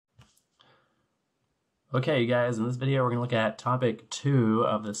Okay, you guys, in this video, we're going to look at topic 2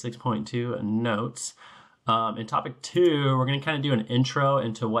 of the 6.2 notes. In topic 2, we're going to kind of do an intro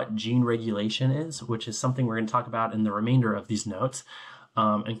into what gene regulation is, which is something we're going to talk about in the remainder of these notes,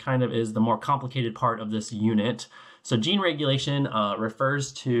 and kind of is the more complicated part of this unit. So gene regulation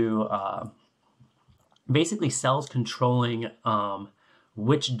refers to basically cells controlling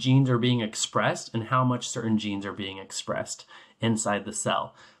which genes are being expressed and how much certain genes are being expressed inside the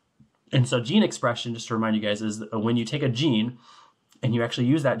cell. And so gene expression, just to remind you guys, is when you take a gene and you actually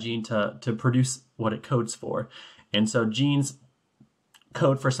use that gene to produce what it codes for. And so genes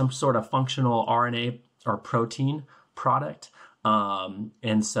code for some sort of functional RNA or protein product.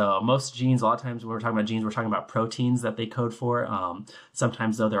 And so most genes, a lot of times when we're talking about genes, we're talking about proteins that they code for.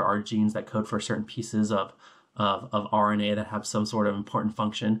 Sometimes though, there are genes that code for certain pieces of RNA that have some sort of important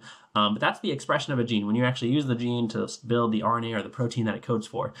function. But that's the expression of a gene, when you actually use the gene to build the RNA or the protein that it codes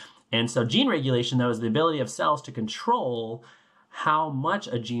for. And so gene regulation, though, is the ability of cells to control how much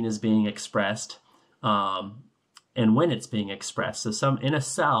a gene is being expressed and when it's being expressed. So in a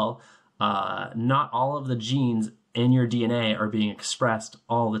cell, not all of the genes in your DNA are being expressed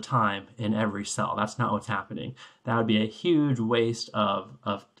all the time in every cell. That's not what's happening. That would be a huge waste of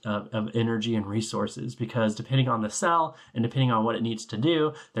energy and resources, because depending on the cell and depending on what it needs to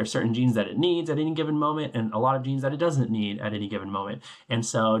do, there are certain genes that it needs at any given moment and a lot of genes that it doesn't need at any given moment. And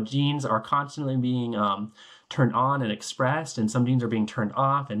so genes are constantly being turned on and expressed, and some genes are being turned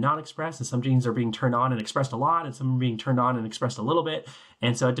off and not expressed, and some genes are being turned on and expressed a lot, and some are being turned on and expressed a little bit.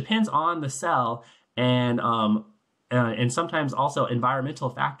 And so it depends on the cell and sometimes also environmental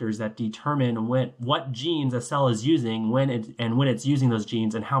factors that determine what genes a cell is using when it's using those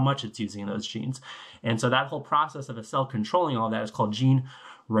genes and how much it's using those genes. And so that whole process of a cell controlling all of that is called gene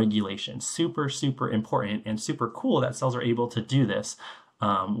regulation. Super, super important and super cool that cells are able to do this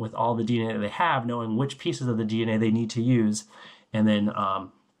with all the DNA that they have, knowing which pieces of the DNA they need to use, and then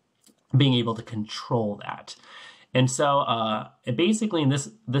being able to control that. And so basically in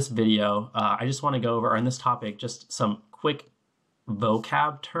this video, I just want to go over on this topic just some quick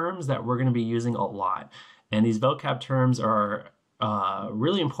vocab terms that we're going to be using a lot. And these vocab terms are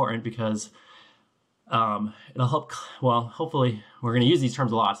really important because it'll help, well, hopefully we're going to use these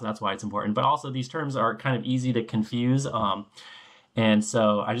terms a lot, so that's why it's important. But also these terms are kind of easy to confuse. And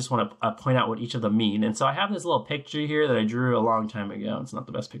so I just want to point out what each of them mean. And so I have this little picture here that I drew a long time ago. It's not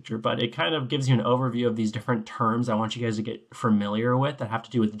the best picture, but it kind of gives you an overview of these different terms I want you guys to get familiar with that have to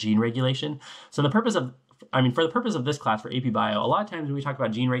do with gene regulation. So for the purpose of this class for AP Bio, a lot of times when we talk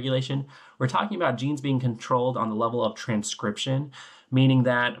about gene regulation, we're talking about genes being controlled on the level of transcription, meaning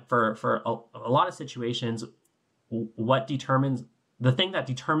that for a lot of situations, the thing that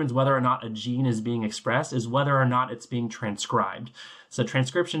determines whether or not a gene is being expressed is whether or not it's being transcribed. So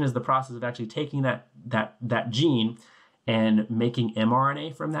transcription is the process of actually taking that gene and making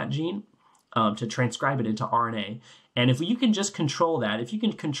mRNA from that gene to transcribe it into RNA. And if you can just control that, if you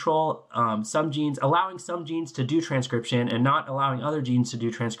can control some genes, allowing some genes to do transcription and not allowing other genes to do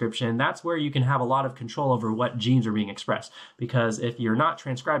transcription, that's where you can have a lot of control over what genes are being expressed. Because if you're not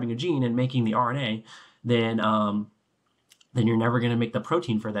transcribing a gene and making the RNA, then you're never going to make the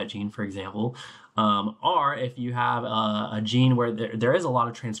protein for that gene, for example. Or if you have a gene where there is a lot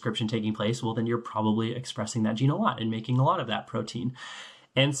of transcription taking place, well, then you're probably expressing that gene a lot and making a lot of that protein.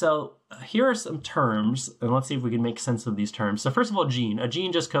 And so here are some terms, and let's see if we can make sense of these terms. So first of all, gene. A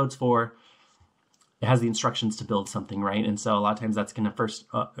gene just codes for, it has the instructions to build something, right? And so a lot of times that's going to first,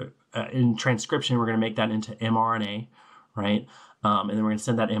 in transcription, we're going to make that into mRNA, right? And then we're going to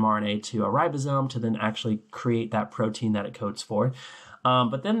send that mRNA to a ribosome to then actually create that protein that it codes for.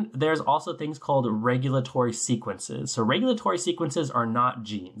 But then there's also things called regulatory sequences. So regulatory sequences are not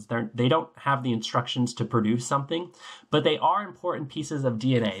genes. They don't have the instructions to produce something, but they are important pieces of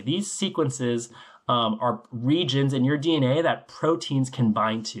DNA. These sequences are regions in your DNA that proteins can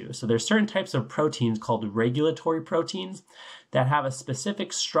bind to. So there's certain types of proteins called regulatory proteins that have a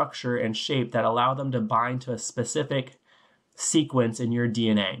specific structure and shape that allow them to bind to a specific sequence in your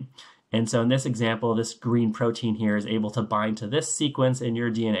DNA. And so in this example, this green protein here is able to bind to this sequence in your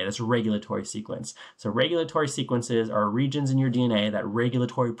DNA, this regulatory sequence. So regulatory sequences are regions in your DNA that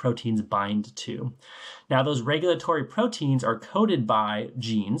regulatory proteins bind to. Now, those regulatory proteins are coded by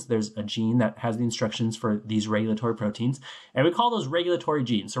genes. There's a gene that has the instructions for these regulatory proteins, and we call those regulatory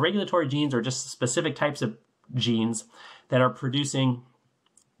genes. So regulatory genes are just specific types of genes that are producing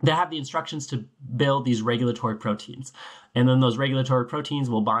that have the instructions to build these regulatory proteins. And then those regulatory proteins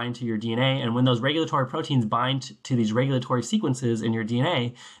will bind to your DNA. And when those regulatory proteins bind to these regulatory sequences in your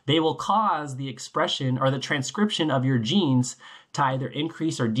DNA, they will cause the expression or the transcription of your genes to either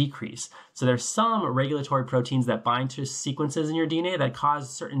increase or decrease. So there's some regulatory proteins that bind to sequences in your DNA that cause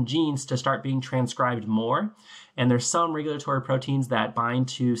certain genes to start being transcribed more. And there's some regulatory proteins that bind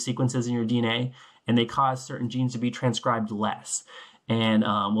to sequences in your DNA and they cause certain genes to be transcribed less. And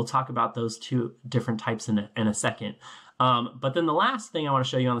we'll talk about those two different types in a second. But then the last thing I want to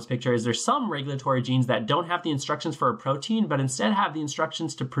show you on this picture is there's some regulatory genes that don't have the instructions for a protein, but instead have the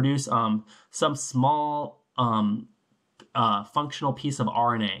instructions to produce some small functional piece of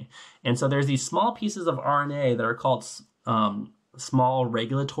RNA. And so there's these small pieces of RNA that are called small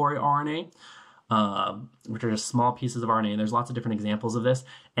regulatory RNA. Which are just small pieces of RNA. There's lots of different examples of this.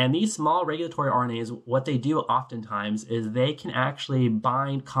 And these small regulatory RNAs, what they do oftentimes is they can actually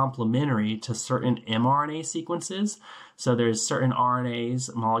bind complementary to certain mRNA sequences. So there's certain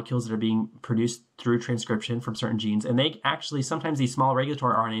RNAs, molecules that are being produced through transcription from certain genes. And they actually, sometimes these small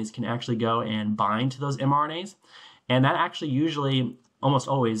regulatory RNAs can actually go and bind to those mRNAs. And that actually usually, almost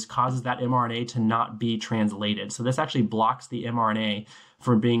always, causes that mRNA to not be translated. So this actually blocks the mRNA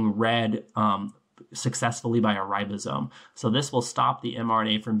from being read successfully by a ribosome. So this will stop the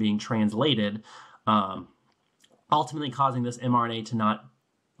mRNA from being translated, ultimately causing this mRNA to not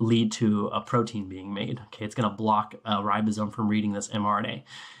lead to a protein being made. Okay, it's going to block a ribosome from reading this mRNA.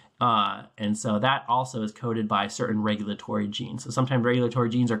 And so that also is coded by certain regulatory genes. So sometimes regulatory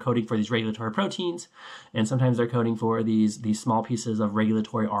genes are coding for these regulatory proteins, and sometimes they're coding for these small pieces of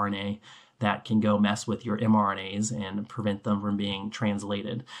regulatory RNA that can go mess with your mRNAs and prevent them from being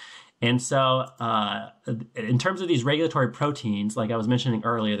translated. And so in terms of these regulatory proteins, like I was mentioning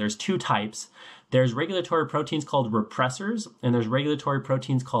earlier, there's two types. There's regulatory proteins called repressors, and there's regulatory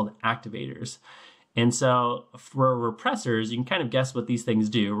proteins called activators. And so for repressors, you can kind of guess what these things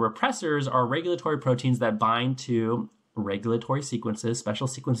do. Repressors are regulatory proteins that bind to regulatory sequences, special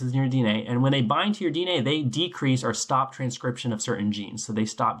sequences in your DNA. And when they bind to your DNA, they decrease or stop transcription of certain genes. So they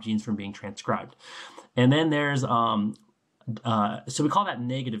stop genes from being transcribed. And then there's so we call that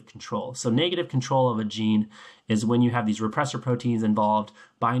negative control. So negative control of a gene is when you have these repressor proteins involved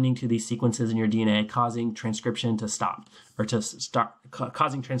binding to these sequences in your DNA, causing transcription to stop, or to start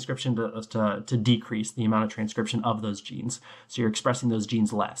causing transcription to decrease the amount of transcription of those genes. So you're expressing those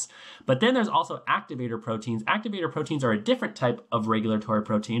genes less. But then there's also activator proteins. Activator proteins are a different type of regulatory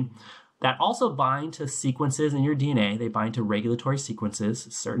protein that also bind to sequences in your DNA. They bind to regulatory sequences,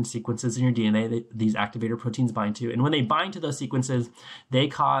 certain sequences in your DNA these activator proteins bind to. And when they bind to those sequences, they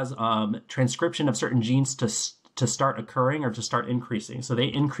cause transcription of certain genes to start occurring or to start increasing. So they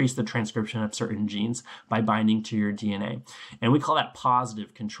increase the transcription of certain genes by binding to your DNA. And we call that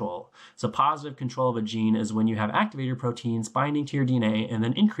positive control. So positive control of a gene is when you have activator proteins binding to your DNA and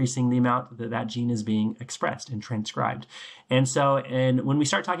then increasing the amount that that gene is being expressed and transcribed. And so, and when we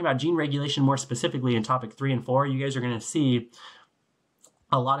start talking about gene regulation more specifically in topic 3 and 4, you guys are going to see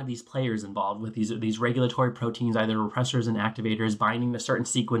a lot of these players involved with these regulatory proteins, either repressors and activators, binding to certain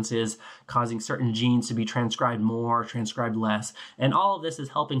sequences, causing certain genes to be transcribed more, transcribed less. And all of this is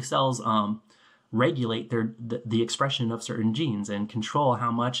helping cells regulate the expression of certain genes and control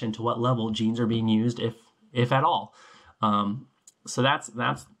how much and to what level genes are being used, if at all. So that's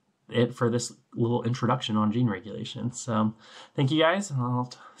it for this little introduction on gene regulation. So thank you guys. I'll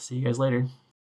see you guys later.